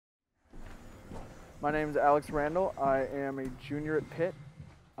My name is Alex Randall. I am a junior at Pitt.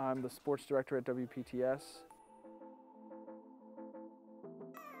 I'm the sports director at WPTS.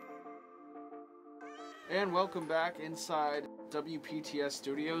 And welcome back inside WPTS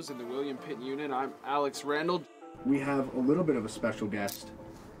Studios in the William Pitt unit. I'm Alex Randall. We have a little bit of a special guest,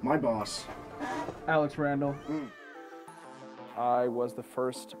 my boss. Alex Randall. I was the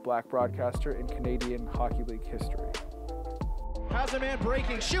first black broadcaster in Canadian Hockey League history. Has a man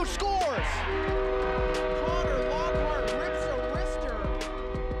breaking, shoot, scores! Connor Lockhart rips a wrister,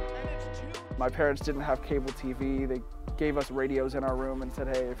 and it's 2. My parents didn't have cable TV. They gave us radios in our room and said,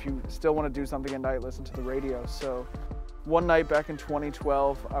 hey, if you still want to do something at night, listen to the radio. So one night back in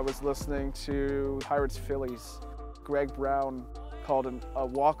 2012, I was listening to Pirates Phillies. Greg Brown called a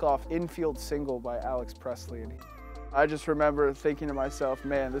walk-off infield single by Alex Presley. And I just remember thinking to myself,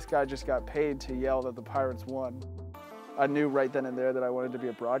 man, this guy just got paid to yell that the Pirates won. I knew right then and there that I wanted to be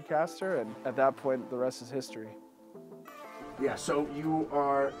a broadcaster, and at that point, the rest is history. Yeah, so you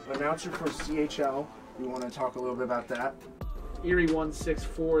are announcer for CHL. You want to talk a little bit about that? Erie won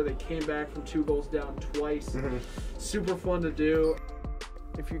 6-4. They came back from 2 goals down twice. Super fun to do.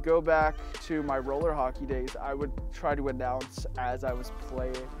 If you go back to my roller hockey days, I would try to announce as I was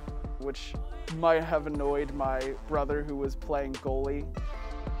playing, which might have annoyed my brother who was playing goalie.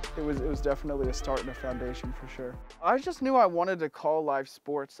 It was definitely a start and a foundation for sure. I just knew I wanted to call live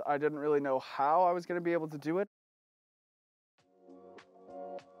sports. I didn't really know how I was going to be able to do it.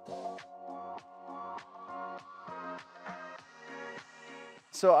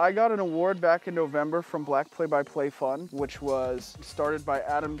 So I got an award back in November from Black Play-by-Play Fund, which was started by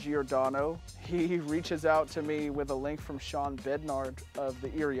Adam Giordano. He reaches out to me with a link from Sean Bednard of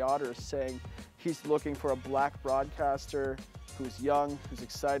the Erie Otters saying he's looking for a black broadcaster who's young, who's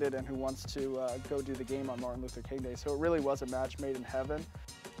excited, and who wants to go do the game on Martin Luther King Day. So it really was a match made in heaven.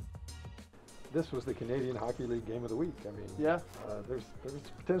 This was the Canadian Hockey League Game of the Week. I mean, yeah, there's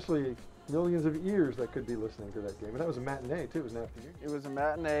potentially millions of ears that could be listening to that game. And that was a matinee too, it was an afternoon. It was a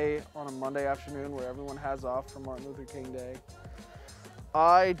matinee on a Monday afternoon where everyone has off for Martin Luther King Day.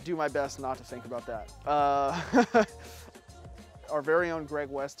 I do my best not to think about that. Our very own Greg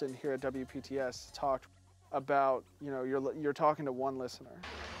Weston here at WPTS talked about, you know, you're talking to one listener.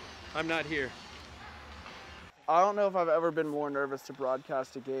 I'm not here. I don't know if I've ever been more nervous to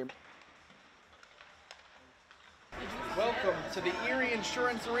broadcast a game. Welcome to the Erie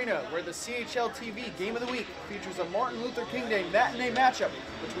Insurance Arena, where the CHL TV Game of the Week features a Martin Luther King Day matinee matchup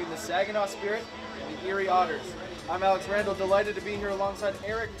between the Saginaw Spirit and the Erie Otters. I'm Alex Randall, delighted to be here alongside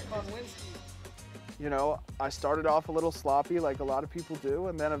Eric Konwinski. You know, I started off a little sloppy like a lot of people do,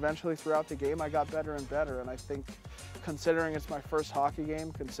 and then eventually throughout the game I got better and better. And I think considering it's my first hockey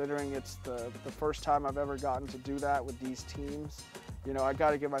game, considering it's the first time I've ever gotten to do that with these teams, you know, I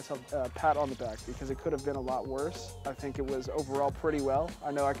got to give myself a pat on the back because it could have been a lot worse. I think it was overall pretty well.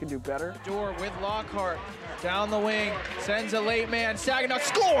 I know I can do better. Door with Lockhart, down the wing, sends a late man, Saginaw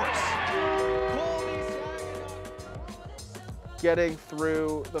scores! Getting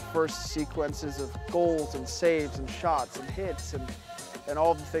through the first sequences of goals and saves and shots and hits and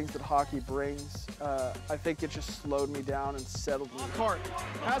all the things that hockey brings, I think it just slowed me down and settled me. Lockhart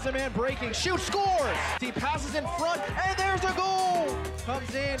has a man breaking, shoot, scores! He passes in front, and there's a goal!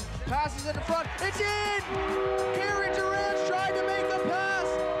 Comes in, passes in the front, it's in! Gary Durant's tried to make the pass,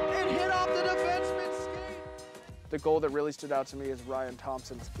 it hit off the defenseman's skate. The goal that really stood out to me is Ryan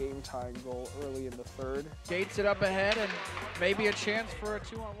Thompson's game-tying goal early in the third. Gates it up ahead, and maybe a chance for a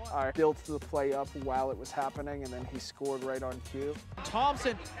 2-on-1. I built the play up while it was happening, and then he scored right on cue.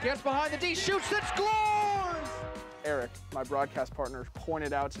 Thompson gets behind the D, shoots, and scores! Eric, my broadcast partner,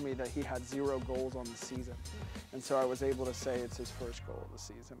 pointed out to me that he had 0 goals on the season. And so I was able to say it's his first goal of the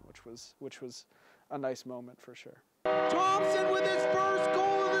season, which was a nice moment for sure. Thompson with his first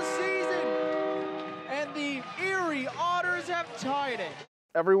goal of the season! And the Erie Otters have tied it.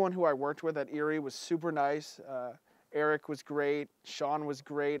 Everyone who I worked with at Erie was super nice. Eric was great, Sean was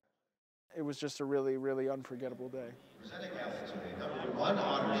great. It was just a really, really unforgettable day. Presenting altitude, number 1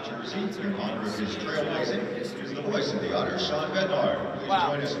 Otters jersey, your honor of his trailblazing, is the voice of the Otters, Sean Bednard. Please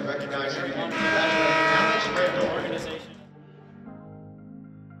join us in recognizing and congratulating Alex Randall.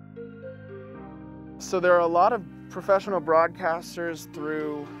 So there are a lot of professional broadcasters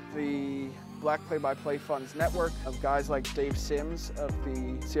through the Black Play-by-Play Fund's network of guys like Dave Sims of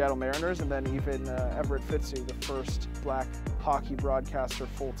the Seattle Mariners, and then even Everett Fitzu, the first black hockey broadcaster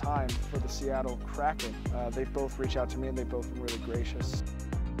full-time for the Seattle Kraken. They've both reached out to me and they've both been really gracious.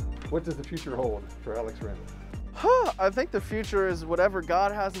 What does the future hold for Alex Randall? I think the future is whatever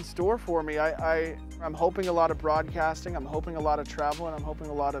God has in store for me. I'm hoping a lot of broadcasting, I'm hoping a lot of travel, and I'm hoping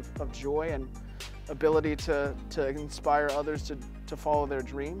a lot of joy. And ability to inspire others to follow their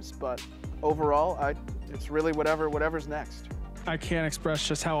dreams. But overall, it's really whatever's next. I can't express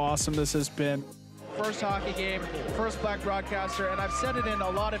just how awesome this has been. First hockey game, first black broadcaster, and I've said it in a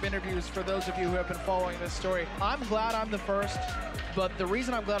lot of interviews for those of you who have been following this story. I'm glad I'm the first, but the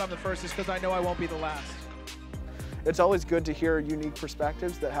reason I'm glad I'm the first is because I know I won't be the last. It's always good to hear unique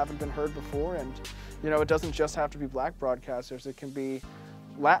perspectives that haven't been heard before, and it doesn't just have to be black broadcasters. It can be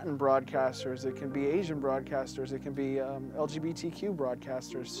Latin broadcasters, it can be Asian broadcasters, it can be LGBTQ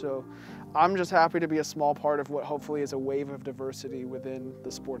broadcasters. So I'm just happy to be a small part of what hopefully is a wave of diversity within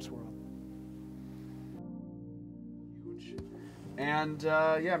the sports world. And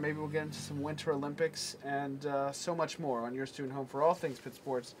yeah, maybe we'll get into some Winter Olympics and so much more on your student home for all things Pitt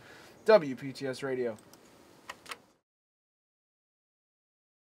sports, WPTS Radio.